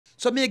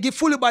So me give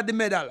fully bad the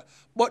medal.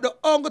 But the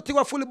only thing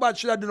what fully bad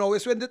should have done now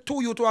is when the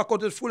two youth walk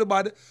out with fully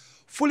bad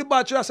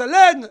should have said,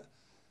 Leng,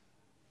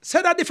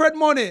 send a different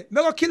money. Me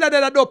go kill that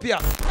dead up here.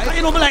 And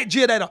you know me like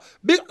Jada, you know.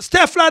 Big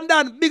Stefflon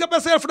Dan, big up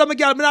yourself for them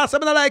girl. Me not say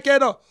me not like you, you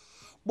know.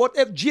 But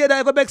if Jada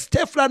ever make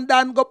Stefflon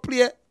Dan go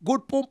play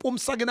good pum pum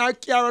song in her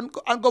car and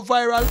go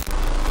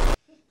viral,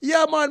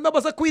 yeah man,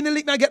 me say Queen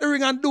Lick me get the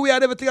ring and do it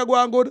and everything go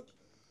on good.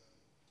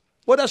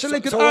 But I should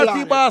link with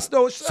RT Boss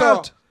though.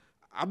 So,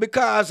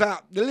 because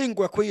the link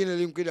with Queen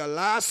link with her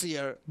last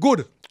year,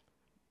 good.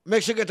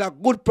 Make sure you get a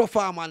good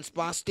performance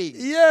per stage.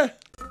 Yeah.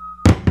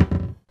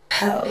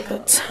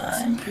 Pelpa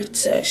time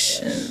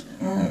protection.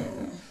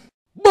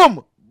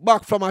 Boom!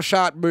 Back from a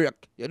short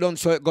break. You don't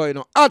saw it going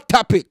on. Hot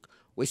topic.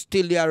 We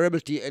still there, Rebel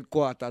T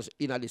headquarters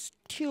in the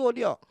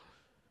studio.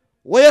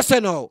 What you say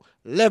now?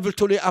 Level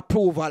to the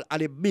approval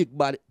and the big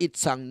bad hit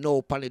song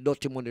now on the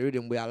Dirty Money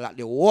Rhythm. We are like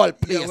the whole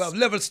place. Yeah, we have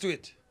levels to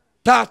it.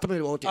 Talk to me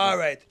about it. All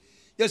right.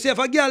 You see, if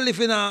a girl live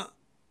in a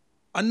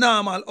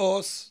normal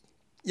house,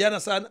 you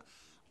understand,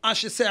 and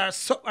she say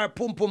her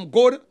pum pum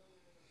good,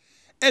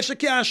 if she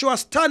can't show a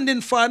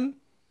standing fan,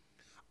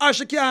 or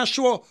she can't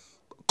show a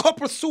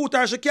couple suit,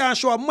 or she can't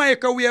show a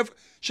microwave,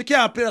 she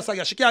can't play the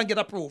song, she can't get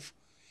approved.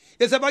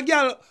 You see, if a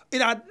girl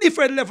in a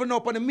different level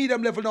now, on the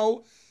medium level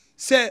now,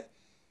 say,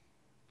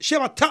 she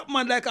have a top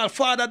man like her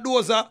Father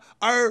Dozer,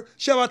 or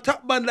she have a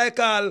top man like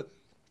her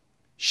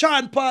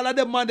Sean Paul and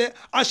them man there,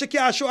 and she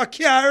can't show a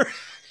car.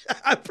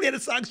 I play the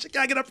song, she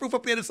can't get approved for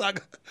play the song.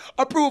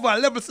 Approval,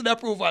 levels to the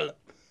approval.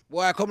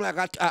 Boy, I come like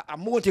a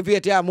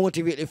motivate you,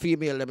 motivate the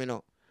female, let me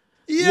know.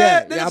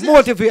 Yeah,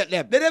 motivate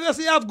them. They never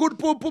say you have good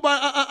pum pum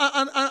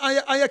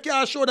and you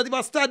can't show that you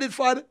are standing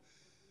for.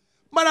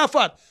 Matter of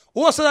fact,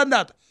 worse than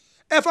that,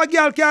 if a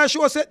girl can't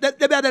show that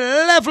they be at the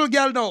level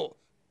girl now,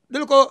 they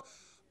look how,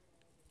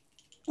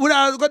 we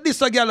don't got this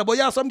girl, but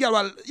you have some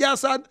girl, you have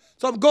some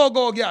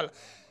go-go girl.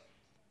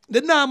 The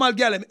normal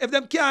girl, if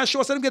them can't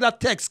show, so them get a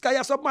text. Because you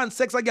have some man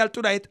sex a girl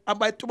tonight, and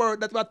by tomorrow,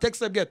 that's what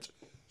text them get.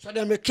 So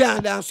them they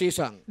can't dance this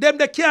song? Them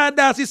they can't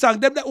dance this song.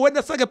 Them, when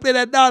the song play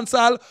the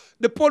dancehall,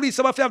 the police,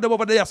 some of you have them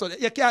over there. So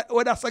you can't,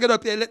 when that song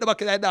don't play, let them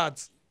play the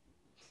dance.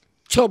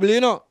 Trouble,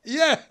 you know?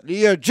 Yeah. The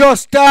year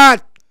just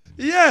start.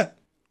 Yeah.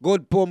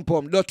 Good pum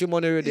pum, Dirty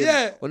Money Rhythm.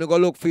 Yeah. When you go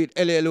look for it,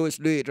 L.A. Lewis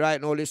do it right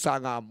now, this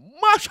song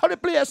mash on the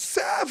place.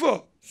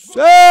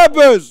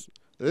 Servers.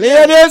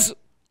 Ladies,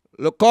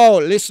 look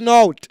out, listen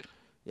out.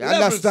 You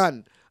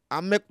understand?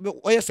 And make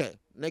what you say?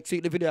 Next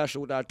week the video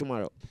shoot out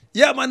tomorrow.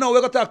 Yeah, man, now we're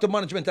going to talk to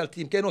managemental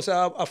team. Can you know, say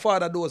a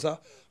Father Dozer,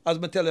 as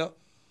I tell you.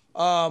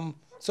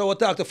 So we'll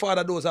talk to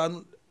Father Dozer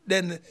and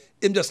then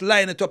him just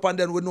line it up and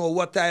then we know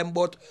what time.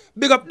 But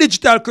big up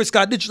Digital Chris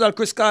call. Digital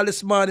Chris call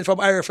this morning from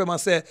IRFM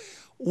and say,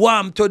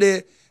 warm to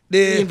the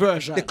clean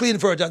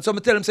version. So I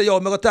tell him, say, yo,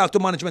 I'm going to talk to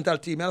managemental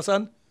team. You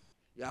understand?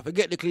 You have to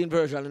get the clean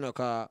version, you know,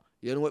 because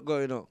you know what's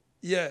going on.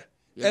 Yeah.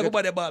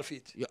 Everybody ball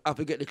feet. You have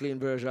to get the clean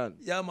version.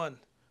 Yeah, man.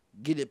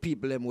 Give the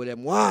people them what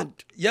them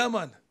want. Yeah,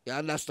 man. You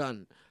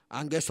understand?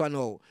 And guess what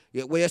now?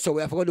 We have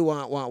to do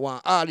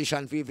one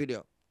audition for your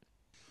video.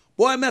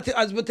 Boy,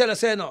 as we tell you,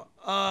 say no.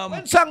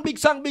 When song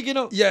big, you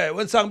know? Yeah,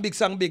 when song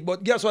big.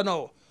 But guess what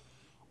now?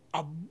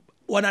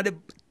 One of the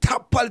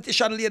top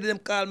politician lady them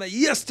called me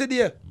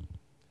yesterday.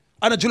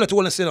 And Juliet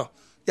won't say no.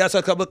 Yeah,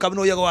 so come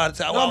know you go and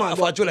say, no, man,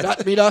 for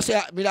Juliet. Me don't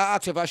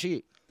ask if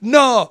she.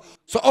 No.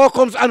 So how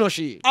comes I know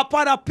she?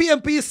 Upon a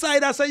PMP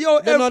side, I say, yo,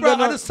 Emperor,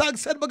 and the song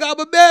said, I got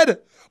my bed.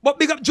 But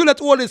big up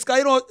Juliet Wallace, because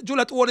you know,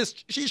 Juliet Wallace,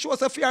 she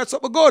shows a fear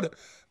something good.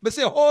 I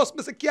say horse,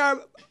 I say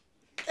car,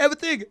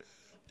 everything.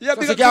 Yeah,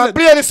 so she can't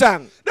play the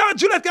song? No,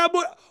 Juliet can't,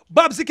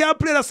 Babsy can't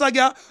play the song,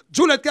 yeah.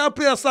 Juliet can't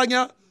play the song,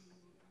 yeah.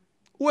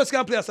 Who else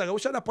can play the song?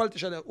 Which other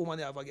politician woman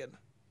you have again?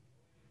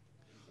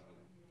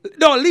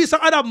 No, Lisa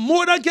Adam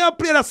more than can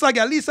play the song,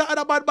 yeah. Lisa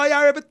Adam bad by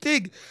her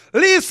everything.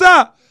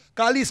 Lisa!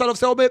 Because Lisa love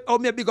say, oh,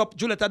 me big up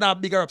Juliet and I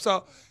big her up.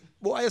 So,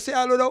 boy, you say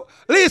hello now.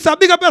 Lisa,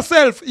 big up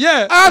yourself.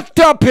 Yeah. Hot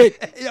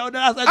topic. Yo, the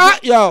last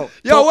time.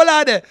 Yo, what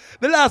are they?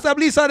 The last time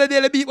Lisa and the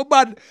daily beat me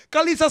bad.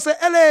 Because Lisa say,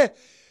 LA,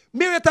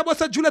 Mary Tabo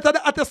said Juliet and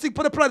the artist sing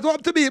for the planet. What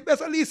up to me? I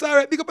say, Lisa, all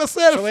right, big up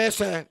yourself. So, you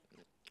say,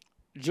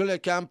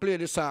 Juliet can play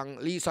the song,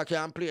 Lisa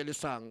can play the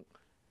song.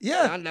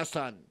 Yeah. You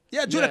understand?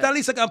 Yeah, Juliet and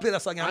Lisa can play the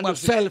song. And do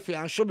selfie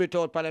and show it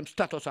out for them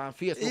status on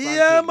Facebook.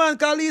 Yeah, man,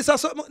 because Lisa,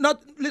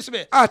 not, listen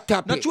me. Hot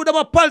topic. Not true them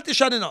a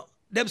politician, you know.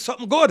 Them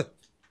something good.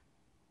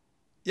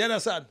 You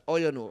understand? Oh,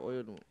 you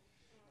know.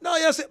 No,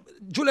 you see,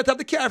 Juliet have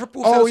the care for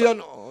proof. Oh, you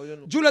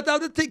know. Juliet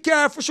have the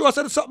care for sure,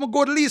 so something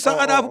good. Lisa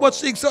and have much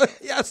things. So,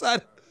 yes,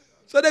 sir.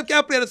 So them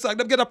can play the song.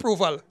 Them get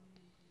approval.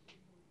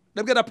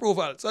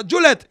 So,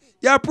 Juliet,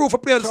 you are approved for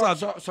playing the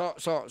song.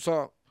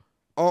 So,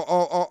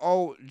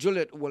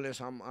 Juliet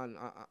Wallace and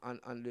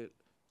the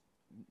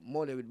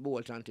money with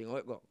Bolt and thing, how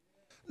it go?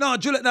 No,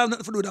 Juliet have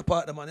nothing to do with that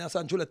part, man. Yes,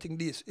 and Juliet think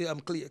this. I'm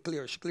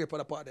clear. She clear for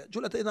the part there.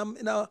 Juliet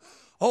in a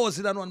house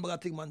in one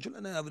bag thing, man.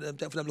 Juliet have them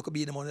time for them look at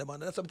being the money, man.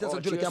 That's what I'm telling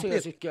you. Juliet can play.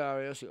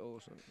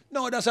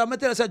 No, that's what I'm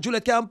telling you.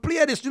 Juliet can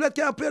play this. Juliet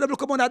can play them.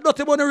 Look at money.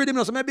 Dirty money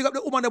rhythm. So maybe big up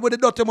the woman with the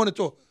dirty money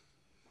too.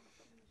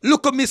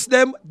 Look at miss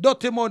them.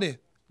 Dirty money.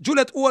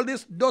 Juliet all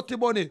this, dirty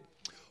money.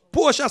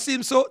 Portia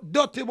seems so,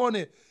 dirty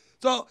money.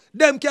 So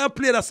them can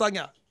play the song.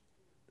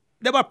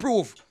 Them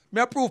approve.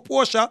 Me approve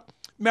Portia.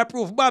 Me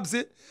approve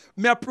Babsy.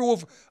 Me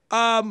approve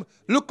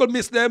local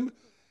miss them.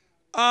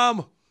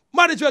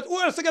 Management,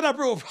 who else can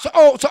approve? So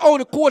how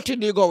the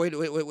coaching you go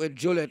with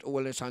Juliet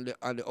Wallace and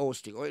the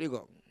hosting? Where you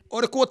go? How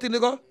the coaching you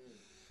go?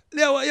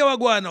 You are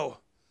going now.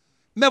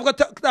 Me have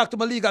to talk to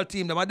my legal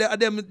team them, and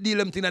them deal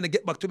them thing and they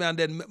get back to me and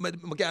then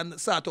I can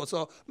start out.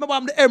 So remember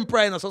I'm the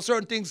emperor, so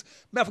certain things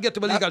me have to get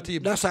to my legal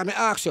team. That's why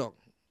I ask you.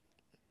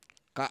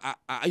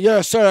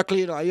 You're circle,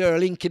 you know, you're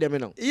linking them, you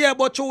know. Yeah,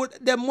 but through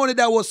the money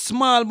that was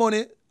small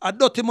money, a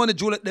dirty money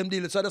Juliet them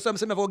deal. So that's why I'm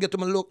saying I have to get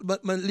to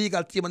my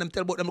legal team and them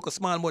tell about them look a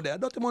small money.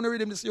 Dirty money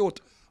read them this youth.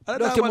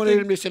 Dirty money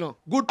read them this, you know.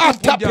 Good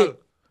topic.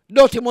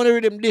 Dirty money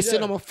read them this, you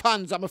know, my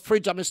fans, I'm a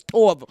fridge, I'm a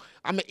stove,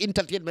 I'm an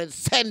entertainment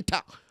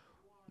center.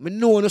 I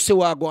know see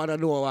what I go on, I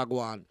know what I go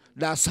on.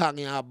 That song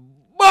is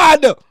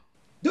bad.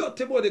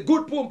 Dirty money,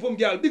 good pum pum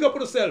girl. Big up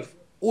on yourself.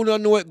 Who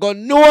don't know it, go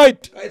know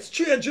it. It's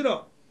strange, you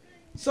know.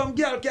 Some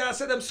girl can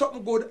say them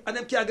something good and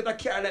them can't get a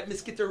car like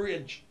Miss Kitty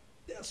range.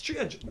 That's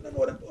strange. I don't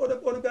know how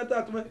them can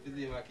talk to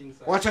me.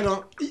 Watch it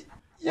now.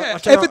 Yeah,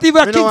 if it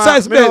even a king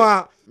size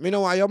bed. Me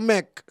know why you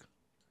make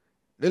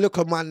the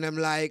little man them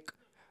like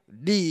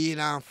Dean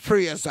and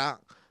Fraser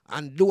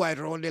and Dwight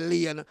around the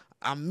lane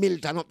and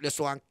Milton up this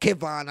one,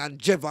 Kevin and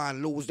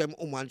Jevan lose them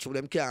woman so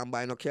them can't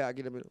buy no car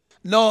give them.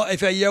 No,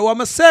 if you hear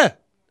what I say,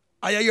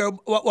 I hear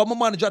what my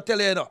manager tell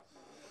you, you know.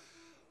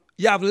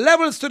 You have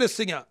levels to this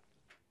singer.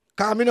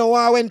 Cause me know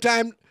one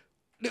time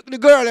the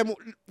girl them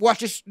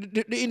watch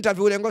the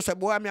interview them go say,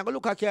 boy, I'm gonna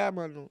look at car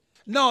man.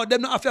 No,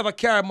 them not have to have a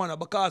car man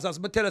because as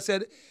Matella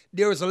said,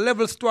 there is a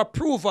levels to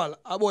approval,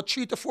 about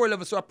 3 to 4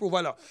 levels to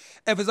approval. Now.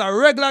 If it's a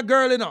regular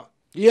girl, you know.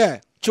 Yeah,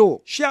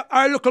 true.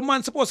 Our little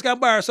man supposed to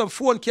buy her some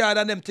phone card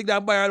and them think they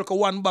buy her like a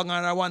one banger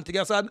and one thing.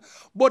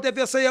 But if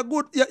you say you're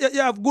good, you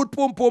have good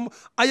pum pum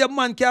and your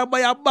man can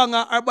buy a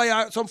banger or buy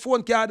her some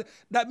phone card,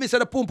 that means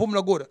the pum pum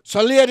no good.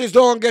 So ladies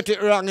don't get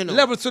it wrong, you know.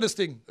 Levels to this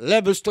thing.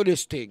 Levels to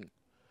this thing.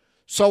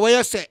 So when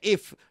you say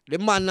if the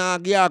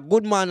man give a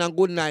good man and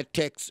good night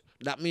text,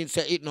 that means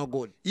say it no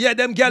good. Yeah,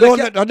 them girls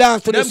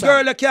dance to the song.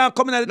 Them girls can't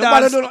come in at the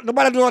dance.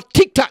 Nobody do a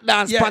TikTok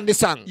dance on the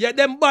song. Yeah,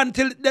 them band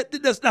till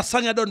that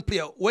song you don't play.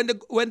 When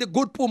the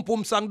good pum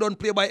pum song don't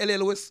play by L.A.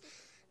 Lewis,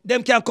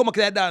 them can't come up to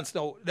that dance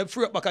now. Them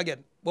free up back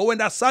again. But when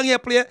that song you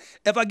play,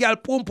 if a girl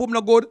pum pum no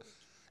good,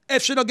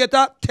 if she don't get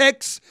a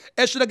text,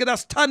 if she don't get a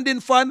standing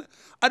fan,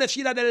 and if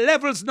she not the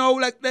levels now,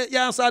 like you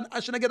understand,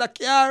 and she don't get a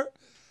car,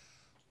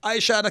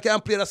 Aisha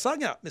can't play the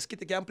song. Miss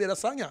Kitty can't play the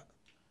song.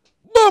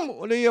 Boom!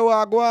 What you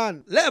want go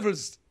on?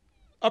 Levels.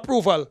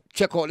 Approval.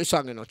 Check out the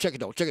song, you know. Check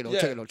it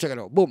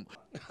out. Boom.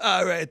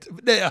 All right.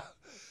 There.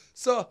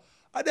 So,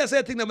 I just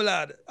say thing them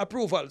lad.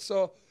 Approval.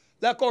 So,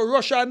 like how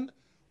Russian,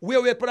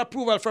 we wait for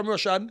approval from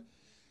Russian.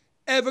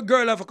 Every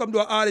girl have to come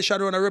to an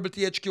audition around a Rebel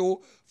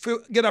THQ for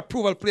get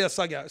approval play a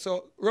song.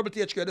 So, Rebel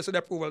THQ, this is the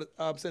approval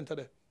center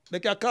there.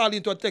 They can call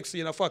into a text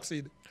in a fax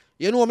seed.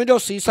 You know, me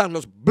just see song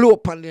just blow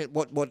up on it,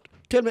 but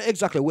tell me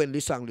exactly when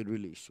this song did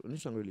release. When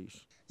this song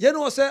released. You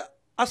know, say,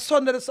 a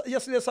Sunday,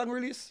 yesterday song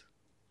release.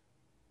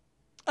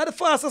 And the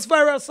fastest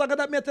viral song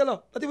that me tell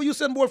her. Not even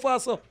Usain Bolt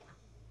faster.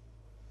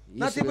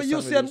 Not even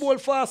Usain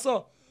Bolt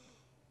faster.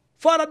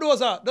 Father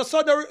Doza, the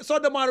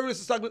Sunday man release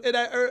the song.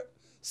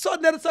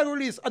 Sunday the song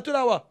release. And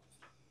today what?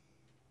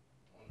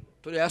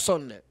 Today is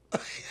Sunday.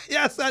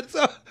 Yes, and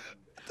so.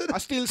 I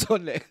still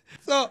Sunday.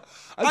 So.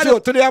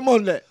 Today is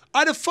Monday.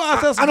 And the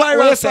fastest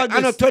viral song.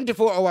 I know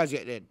 24 hours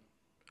yet then.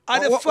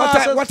 And the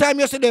fastest. What time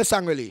yesterday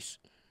song release?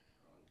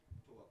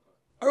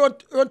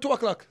 Around 2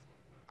 o'clock.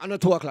 I know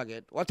 2 o'clock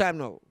yet. What time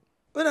now?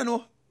 I don't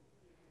know.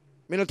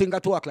 Me not think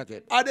at 2 o'clock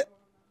yet. Are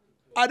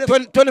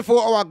the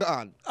 24 hours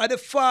gone. Are the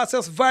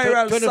fastest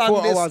viral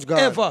song this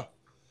ever.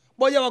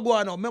 But you ever go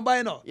on now? Remember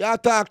you know? You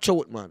talk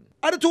short, man.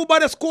 Are the two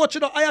baddest coach,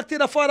 you know? I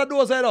acted the father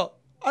those, you know?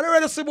 I don't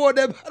really see about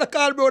them. I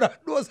call brother.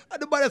 Those are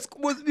the baddest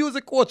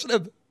music coach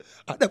them.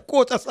 And the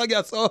coach as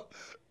again. So,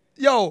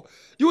 yo,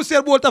 you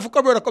say Bolt for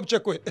come brother, come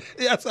check with.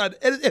 Yes, and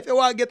if you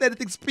want to get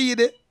anything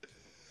speedy.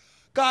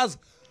 Because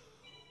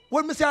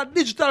when I say a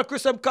digital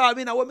Christian call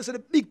me, now when I say the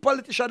big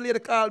politician lady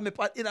call me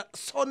in a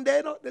Sunday,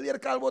 you know, the lady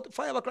call me about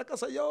 5 o'clock. I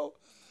say, yo,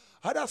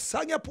 how that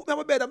song you put me on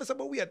my bed? I say,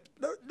 but wait,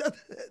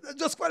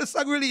 just for the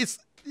song release.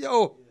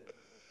 Yo,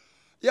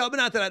 I'm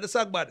not telling you, the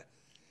song bad.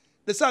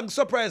 The song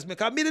surprised me.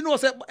 Because me didn't know,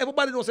 say,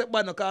 everybody knows it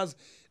bad because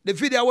the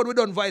video when we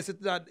done voice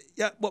it, that,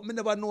 yeah, but me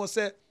never know,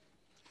 say,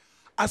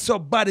 I so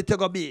bad it going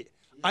to be.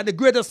 And the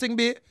greatest thing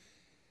be,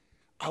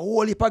 a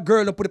whole heap of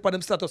girl and put it on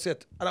them status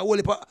set. And a whole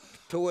heap of...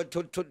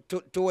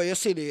 To where you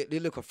see the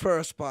look of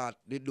first part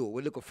they do,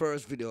 we look at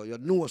first video, you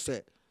know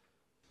say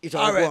it's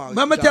all right.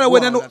 Let me tell you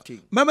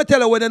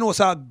when they know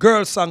say a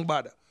girl song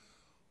bad.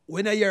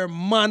 When I hear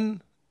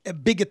man a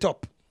big it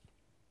up.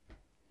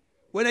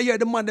 When I hear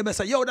the man they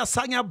say, yo, that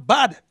song is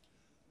bad.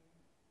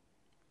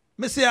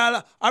 Me say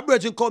a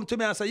virgin come to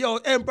me and say, yo,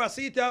 Empress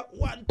Eater,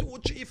 1, 2,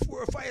 3,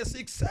 4, 5,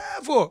 6,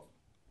 7.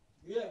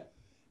 Yeah.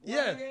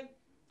 Yeah.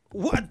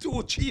 1,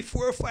 2, 3,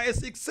 4, 5,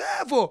 6,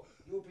 7.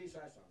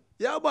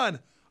 Yeah, man.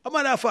 I'm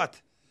on that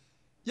fat.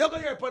 You're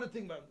going to hear part of the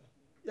thing, man.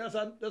 Yeah,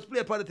 son. Just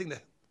play part of the thing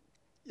there.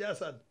 Yeah,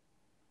 son.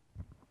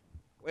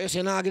 Where you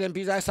say now give them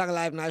piece of song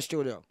live in the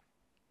studio?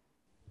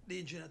 The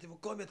engineer, if you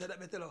come here, let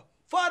me tell you.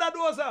 Father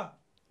Dozer.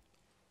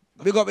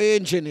 Big up the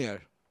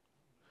engineer.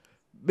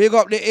 Big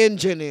up the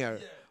engineer.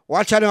 Yeah.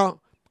 Watch out now.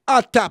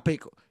 Hot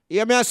topic.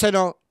 Hear me I say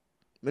now.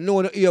 I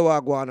know the ear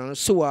what go on and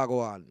see what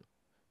go on.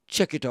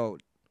 Check it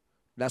out.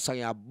 That song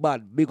you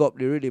bad. Big up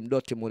the rhythm,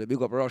 dirty money.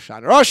 Big up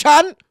Russian.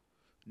 Russian!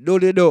 Do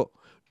the do.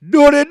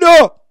 Do the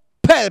do.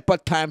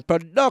 Pelpa time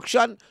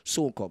production.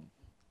 Soon come.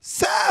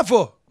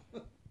 7.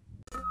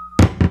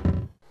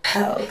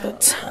 Pelpa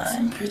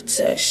time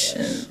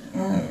protection.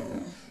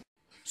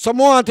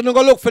 Someone want to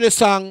go look for the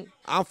song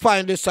and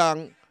find the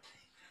song.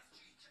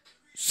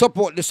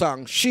 Support the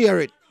song.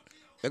 Share it.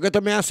 You get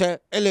to me and say,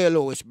 L.A.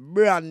 Lewis,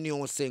 brand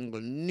new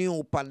single,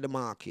 new on the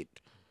market.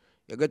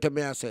 You get to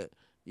me and say,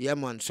 yeah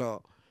man,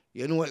 so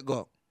you know what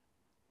go.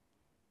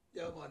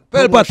 Yeah, man.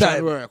 Pelpa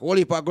time. Work. Whole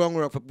heap of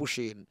groundwork for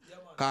pushing.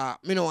 Because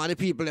me know and the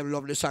people them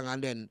love the song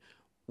and then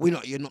we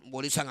not you not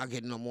about the song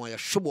again no more. You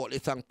should about the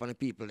song for the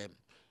people them.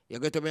 You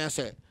get to me and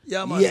say,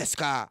 yeah, man. yes,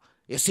 cause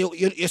you see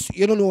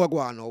you don't know what go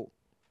on now.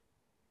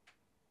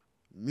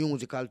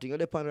 Musical thing you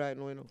depend right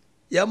now, you know.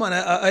 Yeah, man,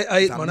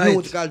 I man, I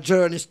musical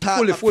journey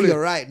start fully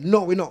right.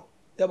 No, we know.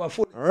 Yeah, man,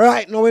 fully.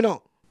 Right now, we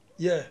know.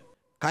 Yeah.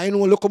 Can you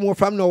know, look more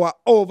from now,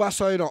 over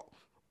so you know.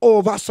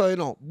 Over so you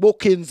know.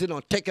 Bookings, you know.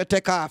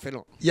 Take off, you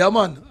know. Yeah,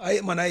 man, I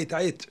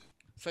eat.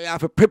 So you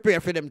have to prepare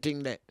for them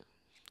thing there.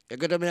 You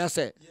get what I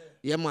say?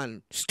 Yeah,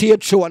 man.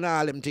 Stage show and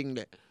all them thing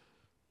there.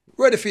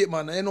 Ready for it,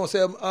 man. You know,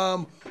 say,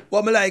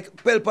 what me like,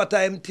 Pelpa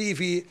Time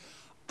TV,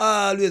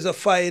 always a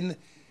find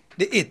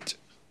the hit.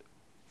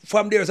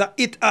 From there's a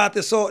hit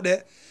artist out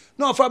there.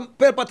 No, from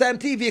Pelpa Time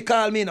TV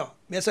call me now.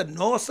 Me said,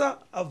 no, sir,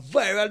 a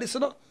viral this, you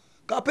know.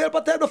 Because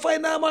Pelpa Time don't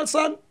find normal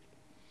song.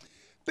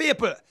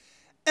 People,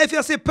 if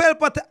you see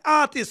Pelpa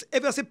artist,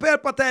 if you see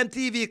Pelpa Time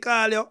TV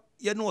call you,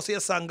 you know say a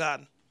song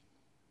gone.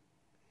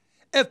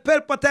 If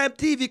Pelpa Time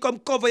TV come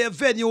cover your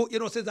venue, you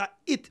know say it's a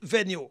hit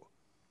venue.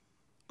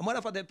 A matter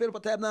of fact,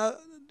 Pelpa Time now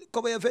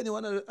cover your venue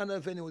and the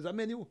venue is a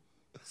menu.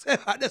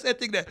 That's the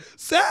thing there.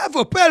 Save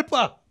for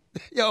Pelpa.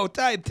 Yo,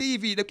 Time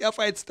TV, they can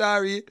find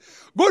story.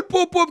 Good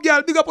poop,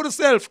 girl, big up on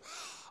yourself.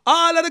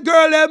 All of the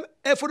girl them,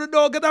 if you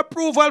don't get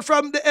approval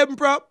from the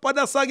emperor, for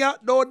the song,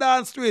 don't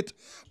dance to it.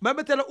 Let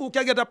me tell you who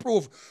can get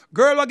approved.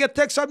 Girl will get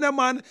text from the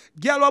man,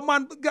 girl will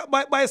man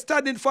buy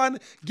standing fan,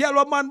 girl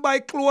will man buy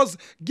clothes,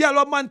 girl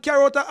will man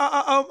carry out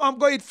I'm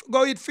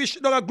go eat fish,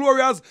 don't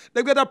glorious,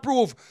 they get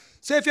approved.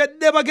 So if you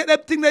never get them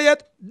thing there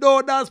yet,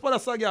 don't dance for the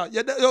song,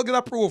 you don't get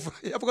approved.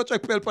 You have to go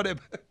check Pelpa for them.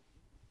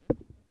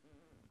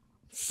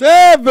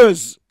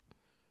 Savers!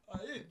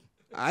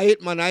 I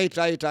eat, man, I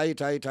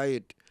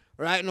eat.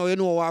 Right now, you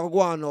know what I go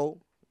on now.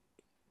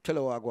 Tell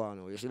you what I go on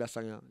now. You see that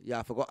song? You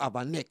have to go have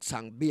a next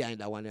song behind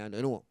that one,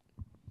 you know.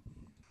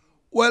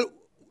 Well,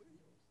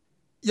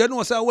 you know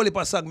what's a whole heap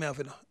of song me have,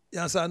 you know. You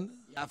understand?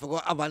 You have to go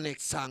have a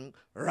next song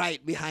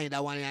right behind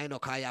that one, you know,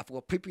 because you have to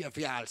go prepare for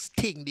your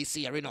sting this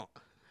year, you know.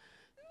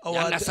 You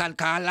understand?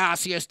 Because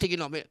last year sting, you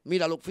know, me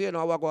that look for you, know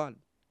how I go on.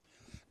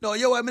 No,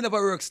 you know, I never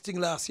worked sting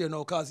last year, now,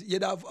 because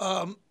you'd have,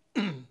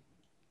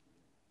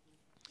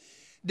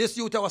 this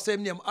youth I was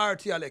saying name,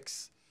 RT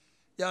Alex.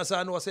 You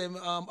understand? Was saying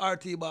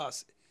RT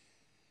Boss.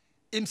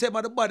 Him say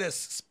I'm the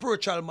baddest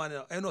spiritual man.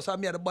 You know, so I'm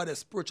the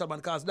baddest spiritual man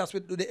because that's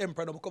what the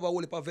emperor cover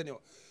whole heap of venue.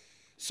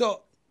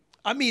 So,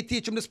 I me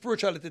teach him the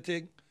spirituality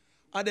thing.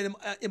 And then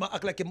him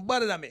act like him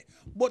better than me.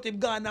 But him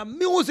gone on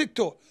music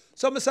too.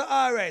 So I say,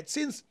 all right,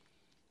 since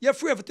you're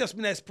free to test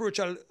me in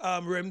spiritual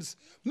realms,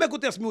 make you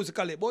test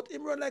musically. But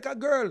him run like a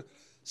girl.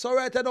 So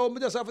right now, I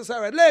just have to say,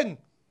 all right, Leng,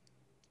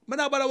 I'm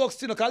not about to work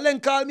still, because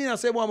Leng call me and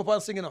say, I'm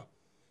up singing.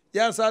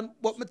 You understand?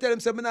 But I tell him,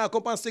 say, I'm not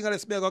come and sing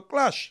unless I go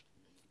clash.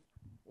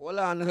 Hold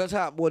on, let's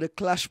talk about the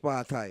clash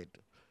part, right?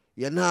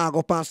 You're not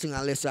going to sing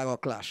unless I go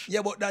clash.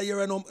 Yeah, but that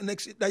year and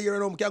that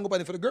year and can't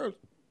go for the girl.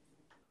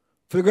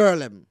 For the girl,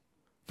 them.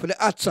 For the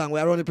hot song, we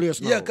are on the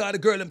place now. Yeah, because the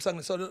girl them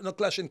sing, so no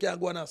clashing can't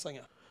go on and sing.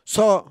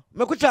 So,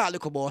 I could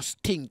talk about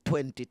Sting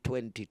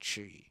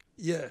 2023.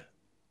 Yeah.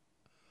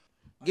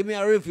 Give me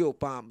a review,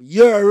 Pam.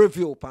 Your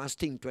review, Pam,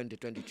 Sting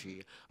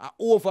 2023. An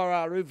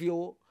overall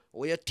review,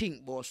 what you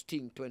think about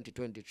Sting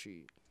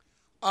 2023?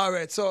 All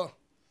right, so,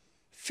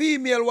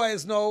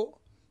 female-wise now,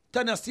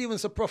 Tanya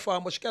Stevens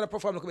perform, but she kind of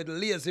perform like a bit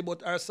lazy,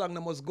 but her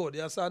song was good,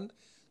 you understand?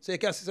 So you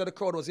can see that the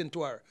crowd was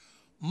into her.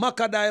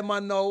 Maka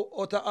Diamond now,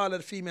 out of all the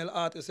female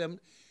artists,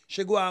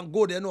 she go on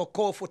good, you know,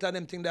 cold foot and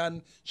them thing,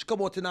 then she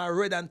come out in her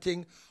red and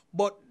thing.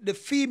 But the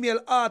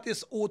female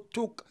artist who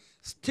took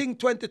Sting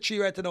 23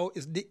 right now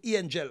is the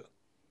Angel.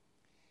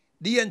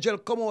 The Angel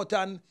come out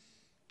and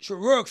she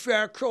worked for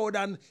her crowd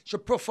and she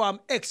performed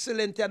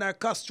excellent and her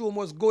costume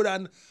was good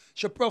and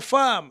she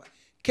performed.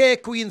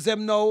 K-Queens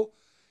them now,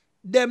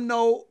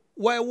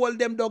 why hold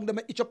them down, them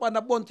each up on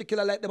a bounty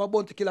killer like them a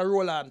bounty killer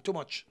roll on too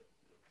much.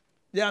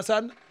 You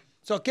understand?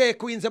 So K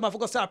Queens them have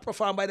to start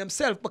perform by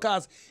themselves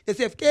because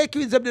if K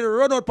Queens them did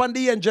run out on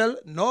the angel,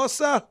 no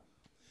sir.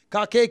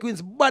 Because K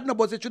Queens bad no,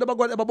 but they should have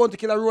gone about to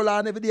kill a roller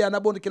and every day and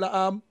about to kill a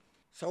arm.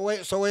 So when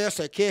you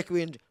say K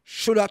Queen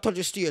should have touched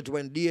the stage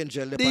when the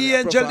angel the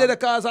angel did the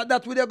cause of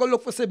that we they go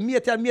look for say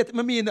mate and mate.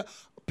 I mean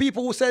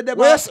people who say them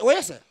where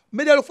you say?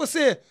 Me they look for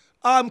say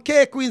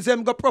K Queens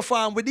them go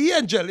perform with the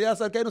angel.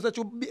 Yes, and you know say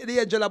the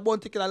angel a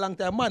bound to kill a long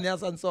time man,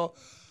 yes, and so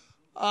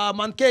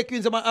and K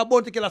Queens them a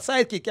bound to kill a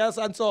sidekick, yes,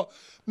 and so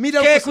me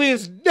K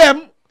Queens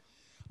them.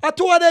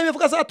 Two of them, if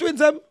you say twins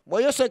them.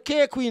 But you say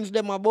K Queens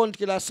them are born to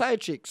kill a side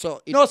chick, so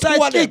it's no, two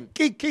side of them.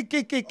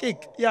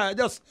 kick. Yeah,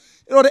 just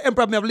you know the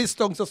emperor may have list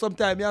tongue, so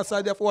sometimes you have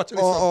to watch the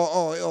list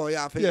tongue. You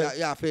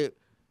have to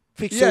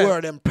fix the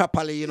word them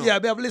properly, you know. Yeah,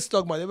 we have list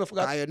tongue, man. You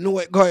forgot. You know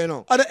it going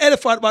on. And the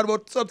elephant, man,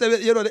 but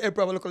sometimes you know the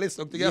emperor will look a list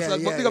tongue. But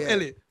pick up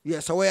Ellie. Yeah,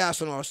 so we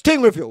ask now.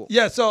 Sting review.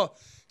 Yeah, so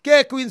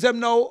K Queens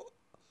them now.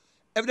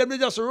 If them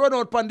just run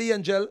out on the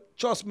angel,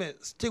 trust me,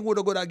 Sting would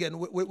have gone again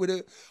with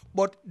the,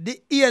 but the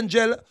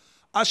angel.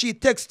 As she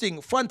texting,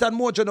 Fantan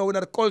Mojo now in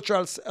the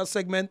cultural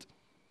segment,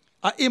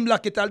 him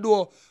like it,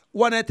 although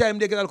one at a time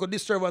they get a little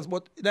disturbance,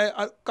 but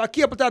I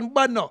keep it on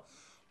bad now.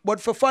 But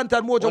for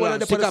Fantan Mojo,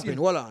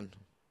 hold on.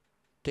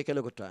 Take a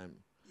look at time.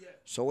 Yeah.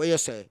 So what you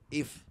say,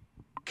 if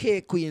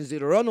K Queens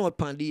did run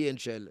out on the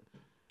angel,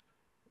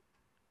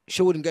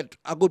 she wouldn't get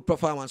a good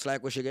performance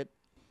like what she get?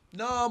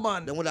 No,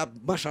 man. They would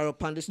have mashed her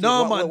up on this.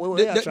 No, man.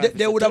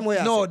 They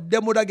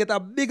would have get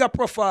a bigger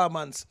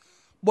performance.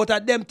 But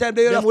at them time,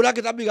 they would have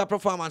get a bigger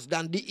performance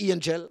than the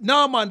angel.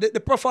 No, man, the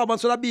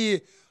performance would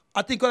be,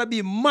 I think, would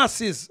be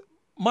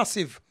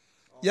massive.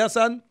 Yes,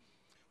 son.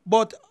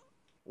 But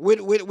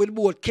with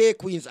both K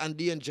Queens and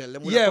the angel, they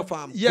would have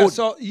performed good.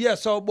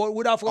 So, but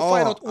we'd have to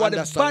find out what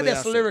the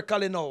baddest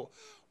lyrically now.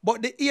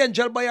 But the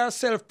angel by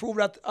herself proved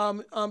that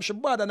she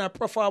bad and her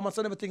performance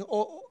and everything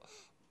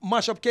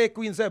mash up K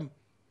Queens them.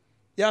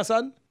 Yes,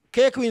 son.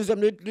 K Queens them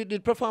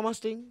did performance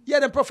thing? Yeah,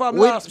 them perform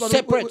last.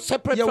 Separate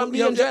from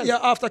the angel? Yeah,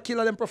 after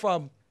Killer them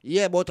perform.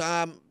 Yeah, but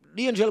the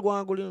angel go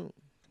on good, you know.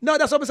 No,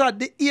 that's what I said.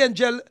 The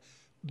angel,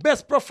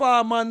 best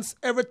performance,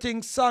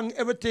 everything, song,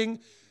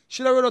 everything.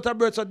 She run out of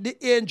birth. So the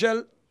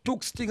angel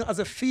took Sting as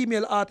a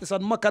female artist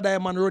and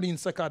Macadam and running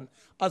second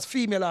as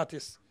female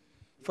artist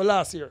for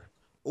last year.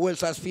 Who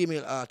else as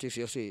female artist,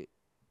 you see?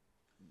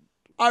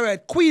 All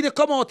right, Queen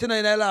come out in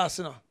the last,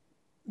 you know.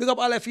 Big up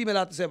all the female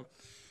artists. Them.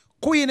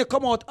 Queen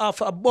come out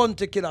after a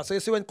Bounty Killer. So you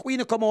see when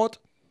Queen come out,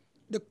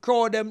 the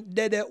crowd them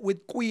dead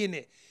with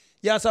Queen.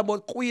 Yes,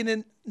 about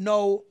Queen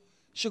now,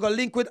 she got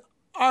link with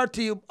RT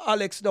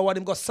Alex now and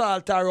him got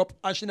salt her up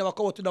and she never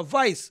come out to the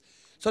Vice.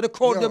 So the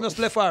crowd them just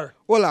left her.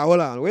 Hold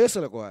on. Where's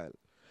the go on?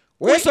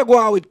 Where's the go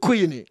on with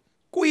Queenie?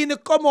 Queenie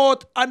come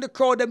out and the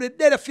crowd them they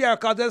dead fear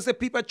because they say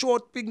people throw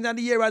things in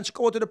the air and she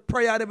go to the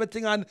prayer and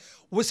everything and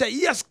we say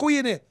yes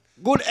Queenie.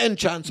 Good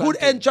entrance. Good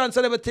entrance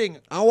and everything.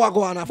 And what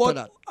go on after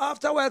that?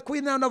 After a while,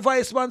 Queen and the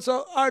Vice man,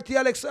 so RT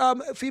Alex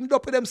filmed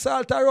up with them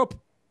salt her up.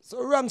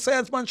 So wrong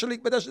science man, she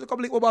lick better, she come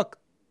lick me back.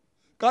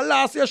 Because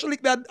last year she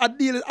lick me a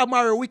deal with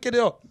Amari wicked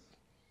yo.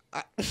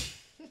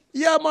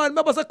 Yeah man,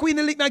 remember say Queen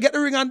lick me and get the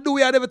ring and do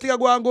it and everything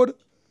go on good.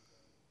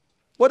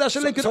 But that she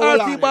link with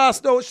RT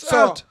Bass now.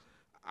 So,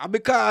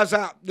 because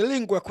the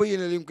link with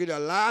Queen link with her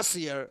last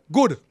year.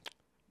 Good.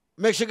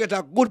 Make sure get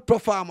a good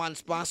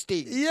performance per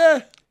stage.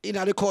 Yeah. In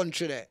the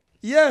country there.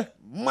 Yeah.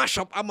 Mash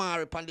up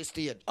Amari on the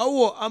stage.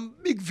 Oh, I'm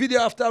big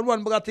video after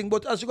one big thing,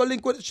 but as you go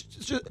link with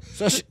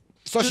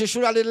she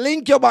should have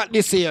link you back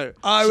this year.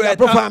 All right.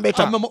 Perform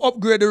better. I'm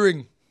upgrade the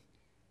ring.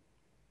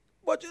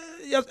 But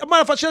yes, a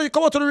matter of fact, she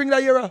come out to the ring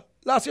that year.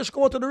 Last year she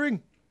come out to the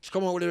ring. She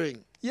come out with the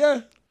ring.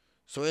 Yeah.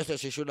 So you said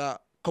she should have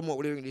come out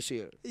with the ring this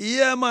year.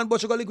 Yeah, man, but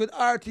she got link with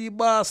RT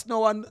Bass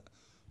now and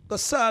the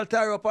salt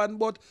her up and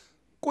but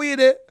Queen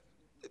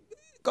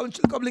come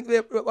link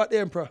with the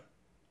Emperor.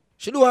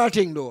 She do her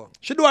thing though.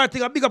 She do her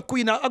thing. A big up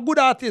Queen, a good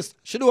artist.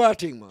 She do her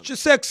thing, man. She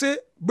sexy,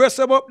 breast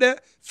them up there,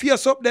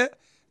 fierce up there.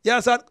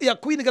 Yes, and yeah,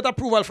 Queen get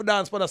approval for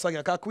dance for the song,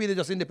 because Queen is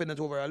just independent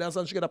overall. Yes,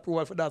 and she get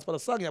approval for dance for the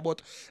song,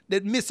 but the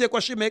mistake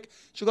what she make,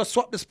 she got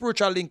swap the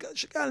spiritual link.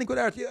 She can't link with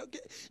RT.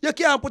 You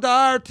can't put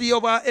a RT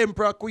over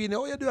Emperor Queen.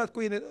 Oh, you do that,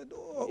 Queen.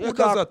 Who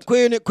does that?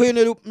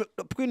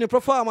 Queen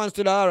performance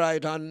to the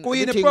alright.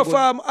 Queen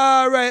perform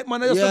alright,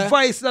 man. Just the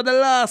voice that the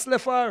last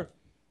left her.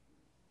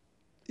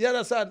 You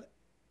understand?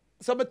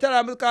 So I tell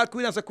her, I call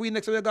Queen as a Queen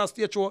next time you go to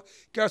stage show,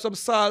 carry some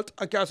salt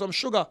and carry some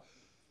sugar.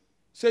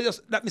 So you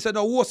just let me say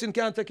no Wilson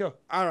can't take you.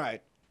 All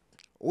right.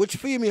 Which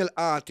female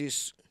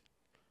artist,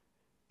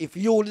 if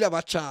you would have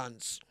a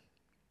chance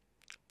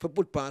for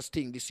put past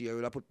Sting this year,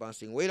 you would put past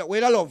Sting? Where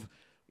you love?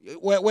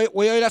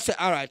 Where you say,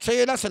 all right. So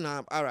you say,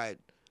 all right.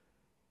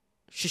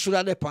 She should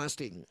have the past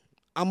Sting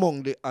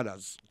among the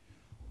others.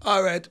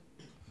 All right.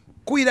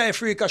 Queen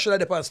Africa should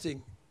have the past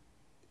Sting.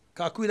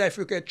 Because Queen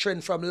Africa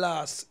trend from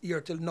last year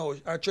till now.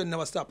 Our trend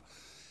never stop.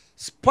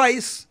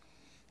 Spice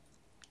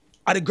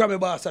are the Grammy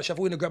boss. She have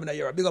win the Grammy that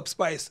year. Big up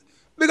Spice.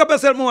 Big up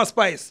yourself more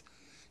Spice.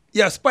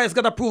 Yeah, Spice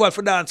got approval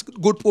for dance.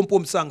 Good pum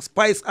pum song.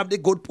 Spice have the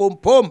good pum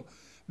pum.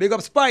 Big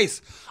up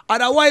Spice.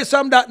 Otherwise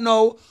from that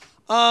now,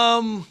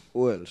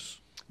 Who else?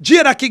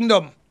 Jada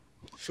Kingdom.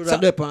 Should I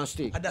dip and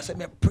stick? And that's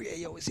why I pray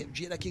you we say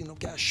Jada Kingdom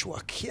can show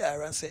a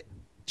care and say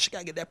she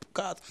can get that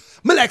card.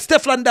 Me like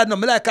Stefflon dad no,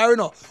 me like her, you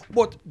know.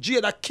 But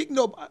Jada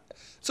Kingdom,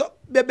 so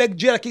me beg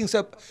Jada Kingdom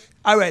say,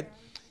 alright,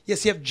 you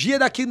see if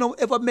Jada Kingdom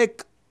ever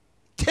make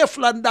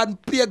Stefflon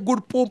dad play a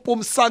good pom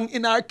pom song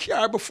in her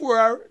car before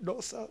her, no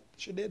sir,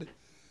 she did.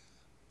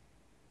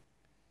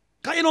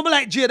 Cause you know me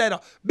like Jada, you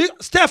know. Big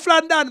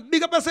Stefflon dan,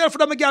 big up yourself for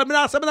them girl, me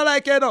not say me not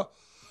like you, you know.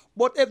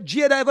 But if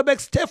Jada ever make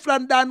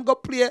Stefflon dan go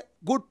play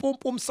good pom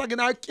pom song in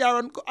her car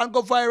and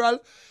go viral,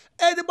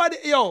 anybody,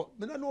 yo,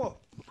 me don't know.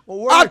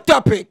 Hot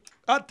topic.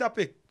 Hot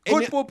topic.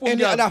 Good pom pom.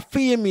 Any other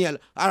female?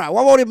 All right.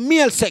 What about the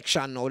male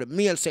section now? The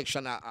male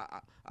section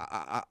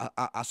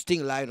a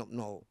sting lineup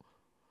now.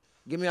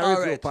 Give me a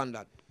review upon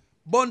that.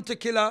 Bounty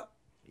Killer.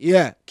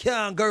 Yeah.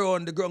 Can't go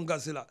around the ground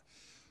Godzilla.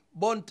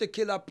 Bounty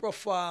Killer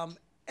perform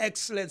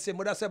excellence.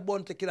 But I say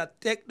Bounty Killer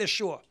take the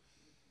show.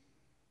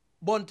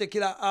 Bounty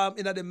Killer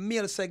in the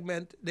male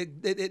segment, the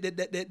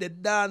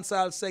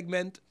dancehall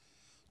segment,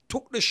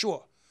 took the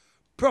show.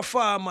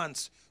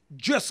 Performance.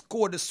 Dress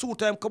code, the suit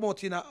time come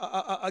out in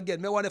again.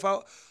 Me wonder if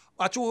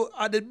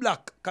I did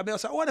black. Cause me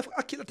say, I wonder if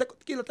I kill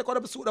take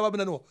out the suit that I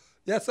don't know.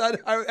 Yes,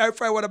 I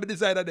find one of the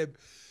design of them.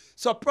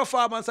 So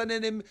performance and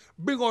then him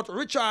bring out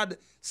Richard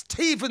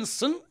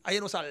Stevenson. I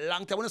know it's a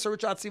long time when I say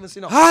Richard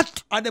Stevenson, you know.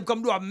 Hot. And them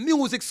come do a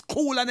music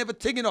school and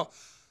everything, you know.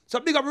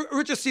 So big up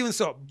Richard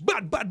Stevenson.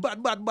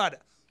 Bad.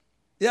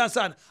 You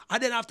understand?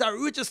 And then after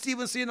Richard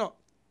Stevenson, you know,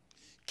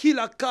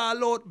 Killer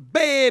call out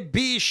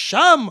Baby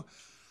Sham.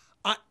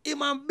 And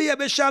him and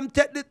Baby Sham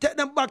take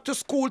them back to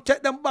school,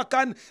 take them back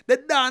and the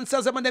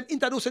dancers and them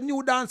introduce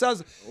new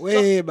dancers.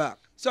 Way back.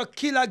 So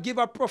Killer give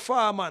a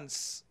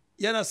performance.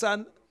 You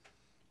understand?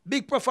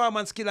 Big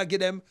performance Killer give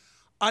them.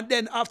 And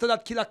then after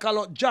that Killer call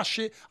out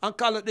Joshi and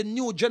call out the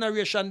new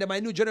generation. My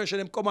new generation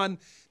them come and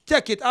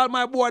take it. All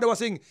my boy they was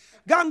sing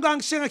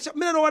gang sing. Me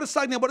don't know what the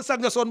song name, but the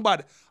song just sound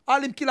bad. All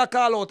him Killer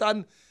call out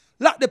and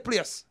lock the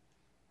place.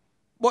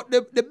 But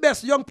the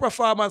best young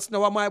performance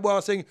now, my boy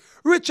was saying,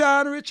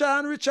 Richard. Who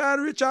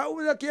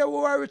don't care who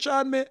are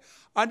Richard me?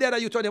 And the other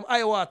you told them,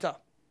 Iwater.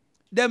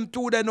 Them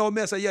two, they know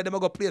me, I say, yeah, them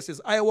go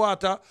places.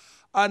 Iwater.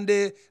 And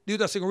the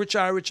youth sing, Rich.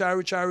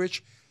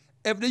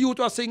 If the youth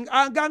was sing,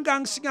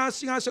 gang, sing, I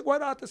say,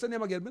 what artist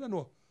name again? I don't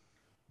know.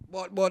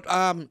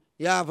 But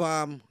you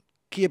have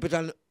Keep It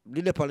and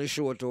did up on the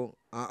show too.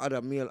 And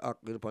other male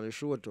act did up on the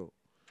show too.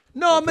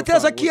 No, me tell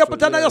you, Keep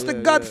It and just the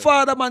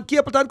Godfather, man.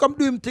 Keep It and come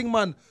do him thing,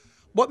 man.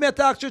 But me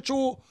talk to you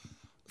through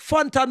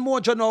Fantan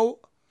Mojo now,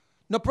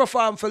 no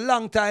perform for a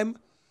long time.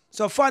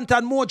 So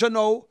Fantan Mojo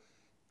now,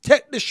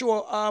 take the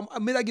show. I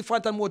mean I give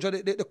Fantan Mojo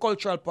the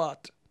cultural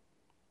part.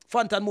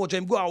 Fantan Mojo,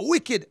 him go out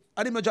wicked.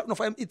 And him no drop no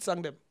for him hit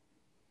song them.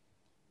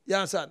 You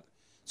understand?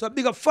 So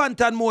big up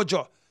Fantan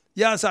Mojo.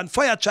 You understand?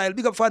 Firechild,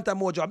 big up Fantan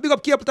Mojo. Big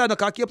up Cape Town,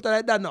 because Cape Town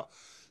like that now.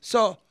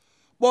 So,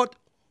 but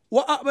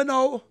what happened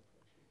now?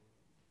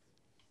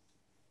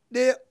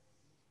 I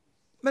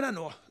don't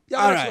know.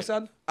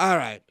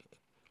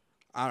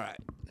 All right.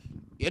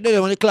 You did it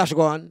when the clash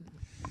go on?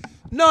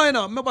 No, you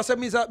know, remember say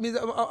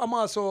I'm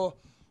also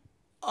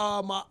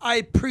a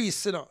high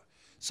priest, you know.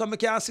 So I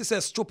can see say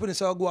stupid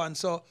so go on.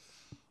 So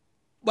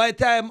by the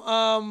time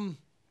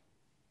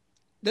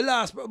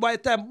by the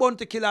time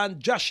Bounty Killer and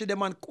Joshi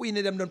them and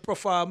Queenie them don't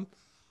perform,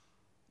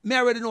 me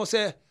already know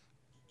say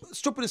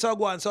stupid so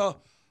go on. So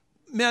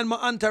me and my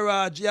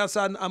entourage, yes,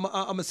 and I'm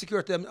a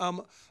security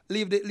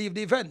leave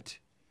the event.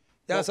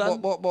 Yes,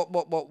 but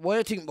what do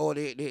you think about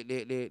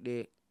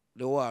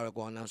the war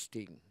going on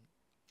Sting?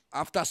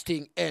 After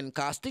Sting end,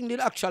 because Sting did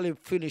actually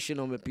finish, you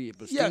know, my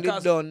people. Sting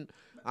did done,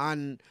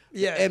 and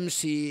the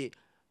MC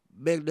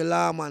beg the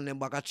lawman them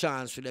back a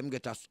chance for them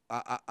get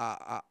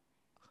a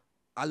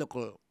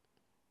local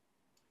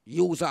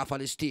use off of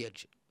the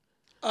stage.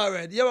 All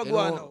right, you go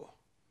on now.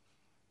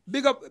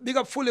 Big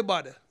up Fully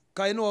Bad,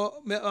 because you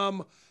know,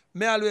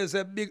 me always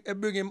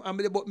bring him, and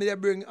me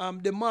bring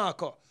the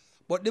marker.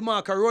 But the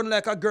marker run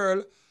like a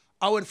girl,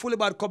 and when Fully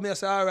Bad come here, I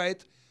say, all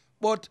right.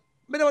 But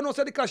I never know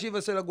say the clash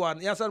even still go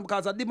on. You understand?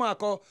 Because at the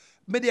marker,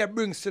 me there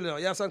bring still, you know.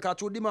 You understand? Because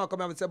through the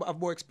marker, I have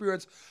more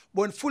experience.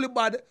 But when Fully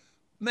Bad,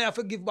 me have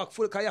to give back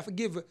full, because you have to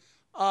give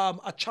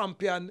a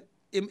champion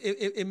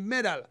a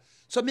medal.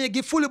 So me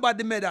give Fully Bad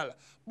the medal.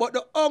 But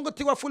the only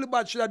thing what Fully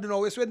Bad should have done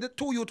now is when the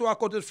two youth walk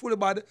out with Fully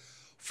Bad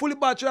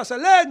should have said,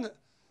 Leng,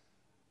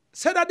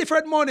 say that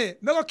different money.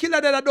 Me go kill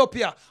that dope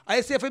here. I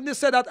say if him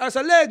say that, I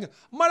say, Leng,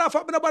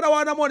 motherfucker, me no bother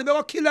want money. Me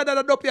go kill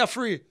that dope here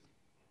free.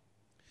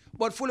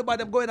 But Fully Bad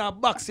them going a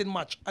boxing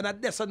match. And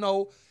at this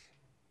now,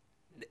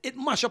 it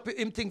mash up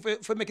him thing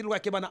for making look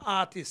like him an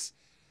artist.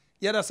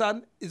 You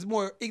understand? It's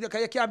more ignorant.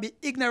 You can't be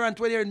ignorant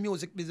when you're in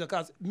music business,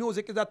 because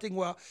music is a thing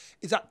where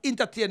it's an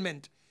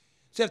entertainment.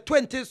 So if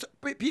 20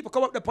 people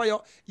come up the fire,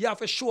 you have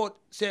to show,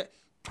 say,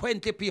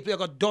 20 people, you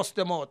got to dust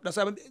them out. That's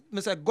why I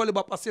say Gully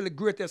Bop is still the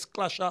greatest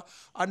clasher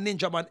and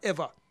Ninja Man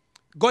ever.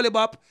 Gully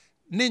Bop,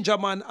 Ninja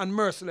Man, and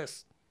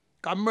Merciless.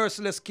 Because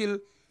Merciless kill,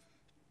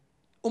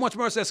 how much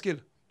Merciless kill?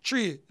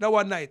 3 in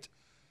one night.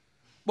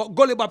 But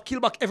Gully Bob kill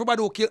back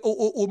everybody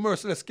who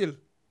merciless kill.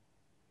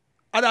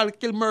 And I'll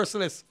kill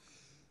merciless.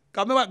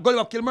 Because remember, Gully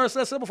Bob kill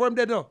merciless before him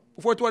dead now.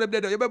 Before two of them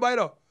dead now. You remember, you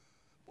know?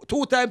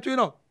 2 times, you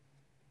know?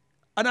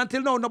 And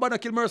until now, nobody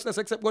kill merciless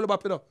except Gully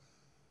Bob, you know?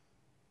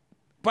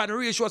 But the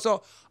real show,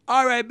 so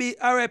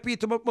R.I.P.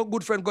 to my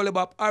good friend Gully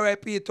Bob,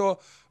 R.I.P. to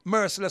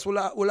merciless, who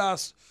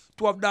last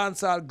 2 of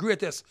dancehall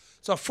greatest.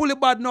 So Fully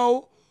Bad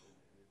now,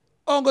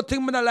 only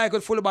thing I like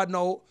with Fully Bad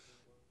now,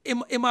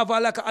 him have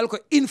like a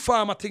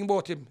informer thing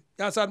about him.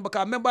 You understand?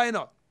 Because remember, you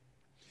know,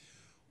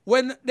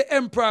 when the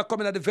emperor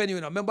come in at the venue,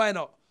 you know, remember, you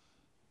know,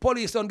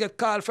 police don't get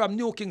called from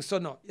New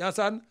Kingston now. You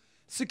understand?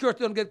 Security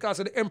don't get called,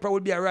 so the emperor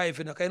will be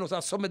arriving. Okay? You know, so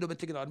some of them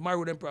thinking about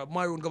Maroon emperor,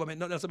 Maroon government,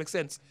 that doesn't make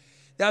sense.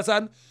 You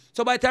understand?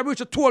 So by the time we reach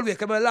the tollway,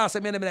 because last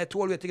time I like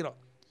tollway thing, you know,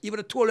 even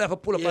the tollway have to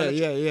pull up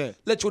and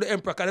let through the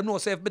emperor, because they know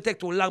say if me take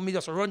too long, me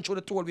just run through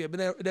the tollway.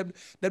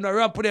 Them not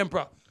run for the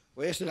emperor.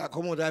 Well, you still like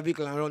come out of that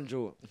vehicle and run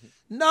through.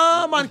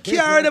 No, man,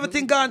 car and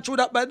everything gone through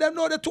that, but them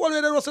know the tollway,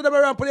 they don't say them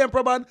around for the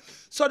emperor, man.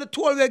 So the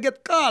tollway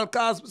get called,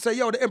 because say,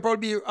 yo, the emperor will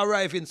be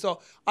arriving.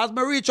 So as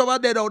me reach over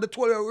there now, the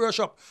tollway will rush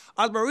up.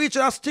 As me reach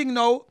that thing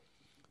now,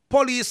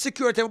 police,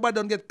 security, everybody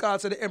don't get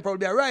called, so the emperor will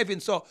be arriving.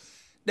 So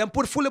them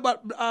put Fully Bad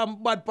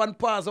pan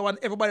pause and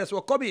everybody else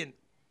will come in.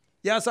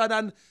 You understand?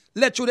 And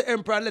let you the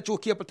emperor and let you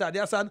Capleton.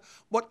 You understand?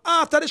 But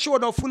after the show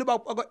now, Fully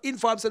Bad got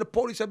informed, say the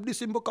police have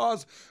listened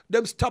because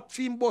them stop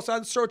film bus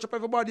and search up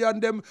everybody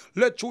and them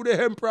let you the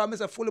emperor. And I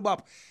say Fully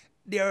Bad.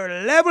 There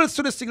are levels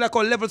to this thing, like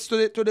levels to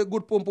the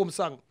good pum pum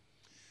song.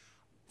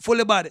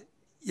 Fully Bad,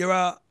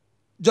 you're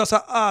just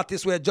an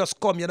artist where just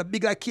come. You're not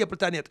big like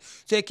Capleton yet.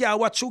 So you can't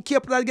watch you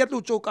Capleton get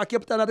loot, because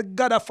Capleton are the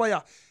god of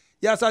fire.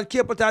 Yes, and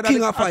Capleton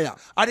King of Fire.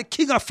 Are the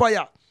king of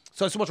fire.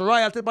 So it's so much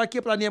royalty by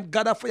Capleton named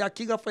God of Fire,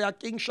 King of Fire,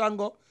 King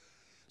Shango.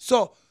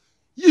 So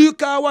you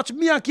can watch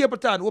me and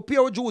Capleton, we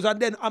pure Jews, and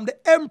then I'm the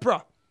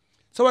emperor.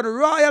 So when the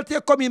royalty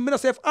come in, I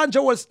say if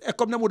Angel was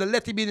come, them would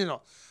let him in, you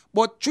know.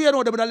 But you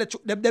know, them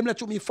let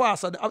you me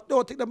fast. I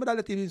don't think them would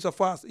let him in so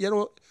fast, you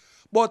know.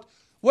 But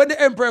when the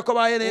emperor come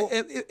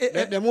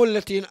in, them won't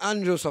let in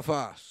Andrew so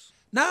fast.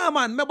 Nah,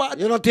 man, remember.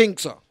 You don't think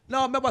so?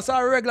 No, remember, so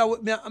regular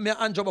with me and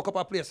Andrew book up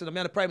a place, you know, me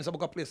and the prime minister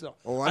book up a place, you know.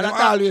 Oh, and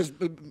I always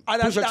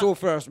push it through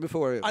first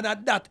before you. And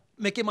at that,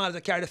 make him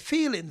always carry the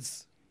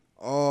feelings.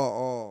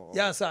 Oh. You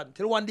understand?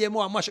 Till one day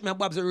more, mash up me and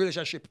Bob's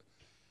relationship.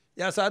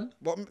 You understand?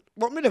 But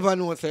me never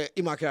know say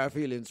him carry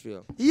feelings for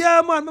you.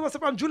 Yeah, man, me must say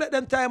from Juliet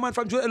them time, man,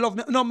 from Juliet love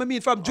me. No, me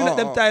mean from Juliet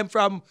them time,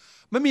 from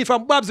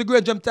Bob's the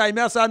Grange them time,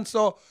 you understand?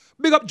 So,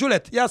 big up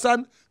Juliet, you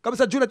understand? Because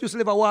I said Juliet used to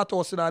live at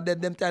Waterhouse, you know, and then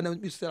them time,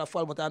 they used to live at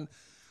Falmouth, and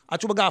I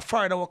told my guy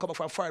fired and walk up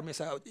from fired me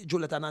say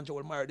Juliet and Angel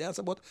will marry. Yeah,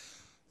 so, but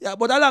a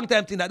long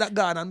time thing that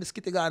gone and Miss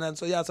Kitty gone and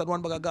so yeah, so one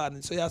bag of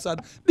gone. So yeah, so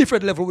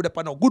different level with the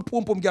pan now. Good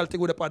pum pum girl thing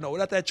with the pan now.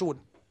 That I tune.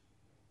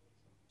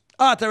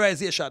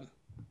 Authorization.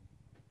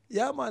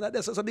 Yeah, man,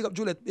 that's so big up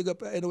Juliet, big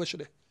up anyway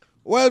should.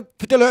 Well,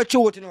 to tell you the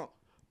truth, you know,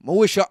 I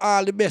wish you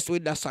all the best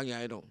with that song,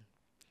 you know.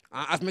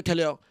 And as me tell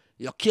you,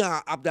 you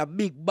can't have that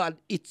big bad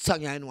hit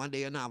song, you know, one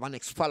day you know have a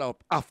next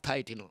follow-up after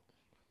it, you know.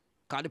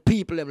 Because the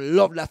people them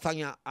love that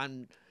song,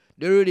 and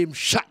the rhythm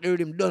shot, the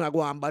rhythm done, I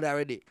go on bad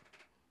already.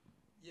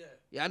 Yeah.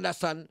 You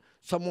understand?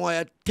 Some more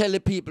you tell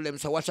the people them,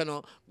 so watch you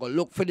know, go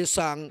look for the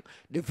song,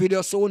 the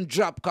video soon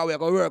drop, because we're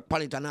going to work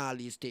on it and all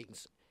these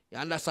things. You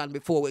understand?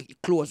 Before we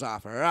close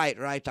off,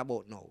 right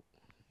about now.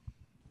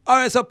 All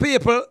right, so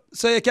people,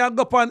 so you can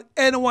go on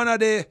any one of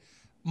the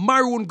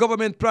Maroon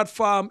government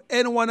platform,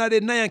 any one of the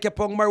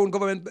Nyankepong Maroon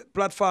government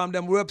platform,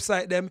 them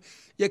website them.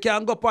 You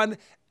can go on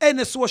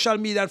any social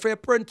media for your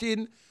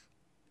printing.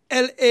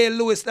 L.A.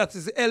 Lewis, that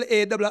is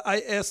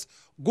L.A.W.I.S.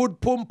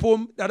 Good Pum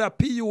Pum, that are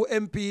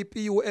P-U-M-P.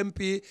 You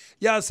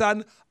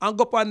understand? And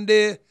go on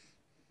the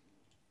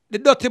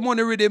dirty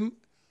money rhythm.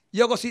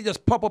 You're going to see it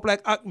just pop up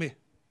like Acme.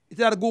 It's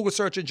not a Google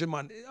search engine,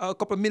 man. A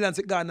couple millions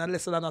it gone in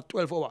less than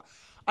 12 hours.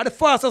 And the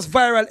fastest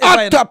viral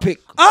ever.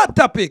 Hot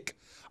topic.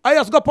 I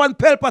just go on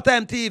Pelpa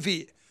Time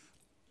TV.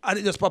 And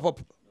it just pop up.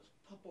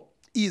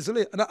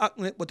 Easily. And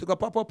Acme, but it go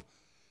pop up.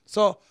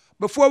 So,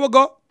 before we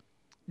go,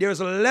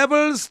 there's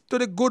levels to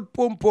the good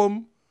pum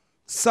pum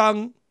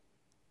song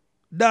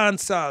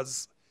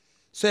dancers.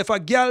 So if a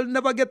girl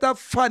never get a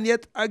fan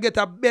yet, or get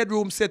a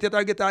bedroom set yet,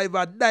 or get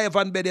a dive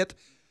on bed yet,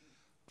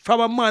 from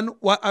a man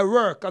what I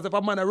work. Because if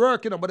a man I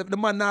work, you know, but if the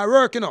man not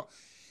work, you know,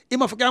 he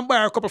must can buy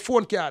her a couple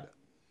phone card.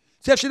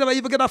 So if she never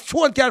even get a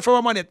phone card from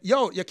a man yet,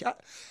 yo, you can't.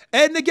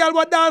 And the girl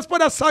will dance for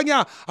that song,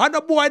 yeah, and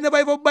the boy never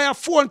even buy a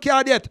phone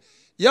card yet.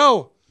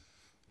 Yo,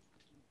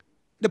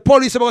 the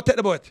police are going to take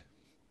the boat.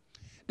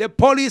 The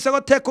police are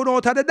going to take you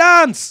out of the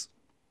dance.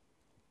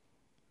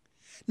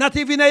 Not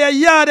even in your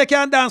yard they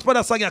can dance for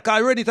that song.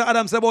 Because ready to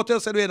Adam said about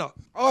yourself, you know.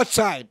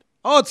 Outside.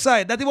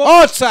 That even,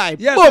 outside.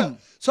 Yes, Boom.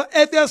 So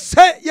if you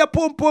say your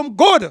pum pum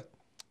good,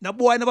 no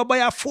boy never buy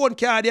a phone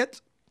card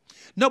yet.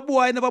 No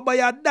boy never buy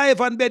a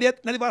dive on bed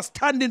yet. Not even a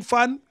standing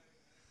fan.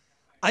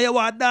 And you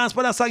want to dance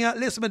for that song,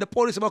 listen, the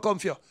police will come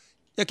for you.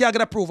 You can't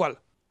get approval.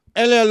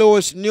 L.A.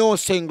 Lewis new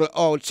single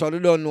out, so they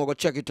don't know. Go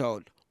check it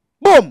out.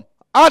 Boom.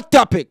 Hot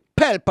topic.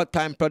 Pelpa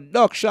Time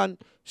Production.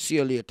 See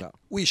you later.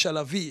 We shall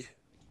have.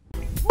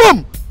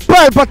 Boom!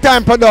 Pelpa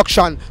Time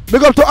Production.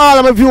 Big up to all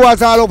of my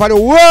viewers all over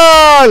the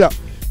world.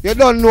 You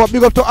don't know.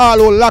 Big up to all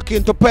who lock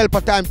into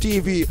Pelpa Time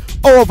TV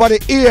over the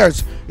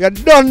years. You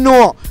don't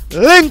know.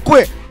 Link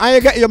with and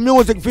you get your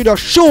music video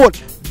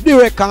shoot,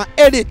 direct and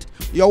edit.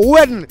 Your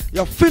wedding,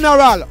 your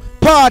funeral,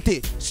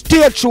 party,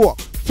 stage show,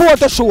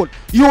 photo shoot,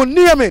 you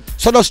name it.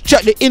 So just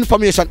check the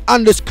information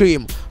on the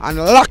screen and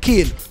lock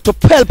in to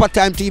Pelpa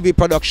Time TV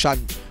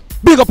Production.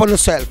 Big up on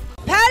yourself.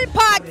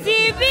 Pelpa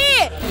TV!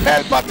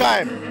 Pelpa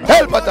Time!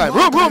 Pelpa Time!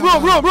 Room!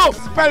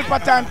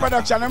 Pelpa Time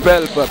Production!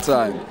 Pelpa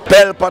Time!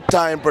 Pelpa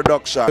Time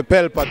Production!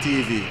 Pelpa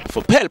TV!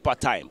 For Pelpa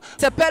Time!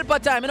 It's a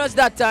Pelpa Time, you know it's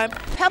that time.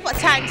 Pelpa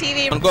Time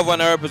TV! I'm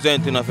governor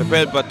representing of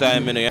Pelpa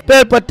Time, you know.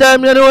 Pelpa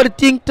Time, you know what the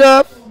thing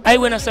tough? I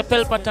when I say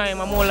Pelpa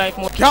Time, I'm more like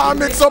more. Can't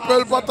mix up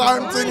Pelpa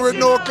Time thing with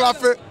no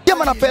coffee. Yeah,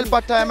 man, a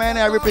Pelpa Time, and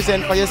I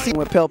represent for your scene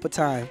with Pelpa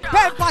Time.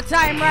 Pelpa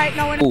Time right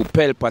now. Oh,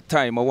 Pelpa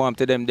Time, I want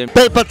to them.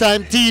 Pelpa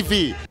Time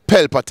TV.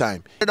 Pelpa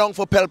Time. You're down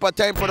for Pelpa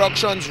Time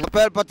Productions.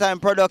 Pelpa Time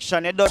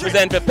Production. It does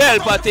Represent for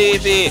Pelpa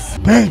TV.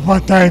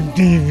 Pelpa Time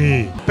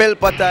TV.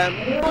 Pelpa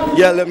Time.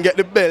 Yeah, let them get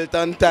the belt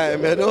on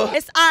time, you know.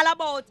 It's all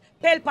about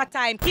Pelpa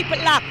Time. Keep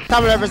it locked.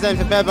 Time represent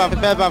for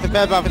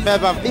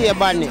Pelpa, Dear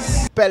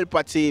Badness.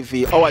 Pelpa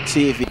TV, our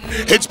TV.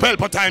 It's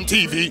Pelpa Time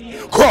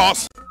TV.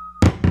 Cross.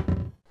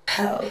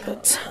 Pelpa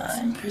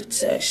Time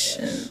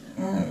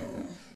Protection.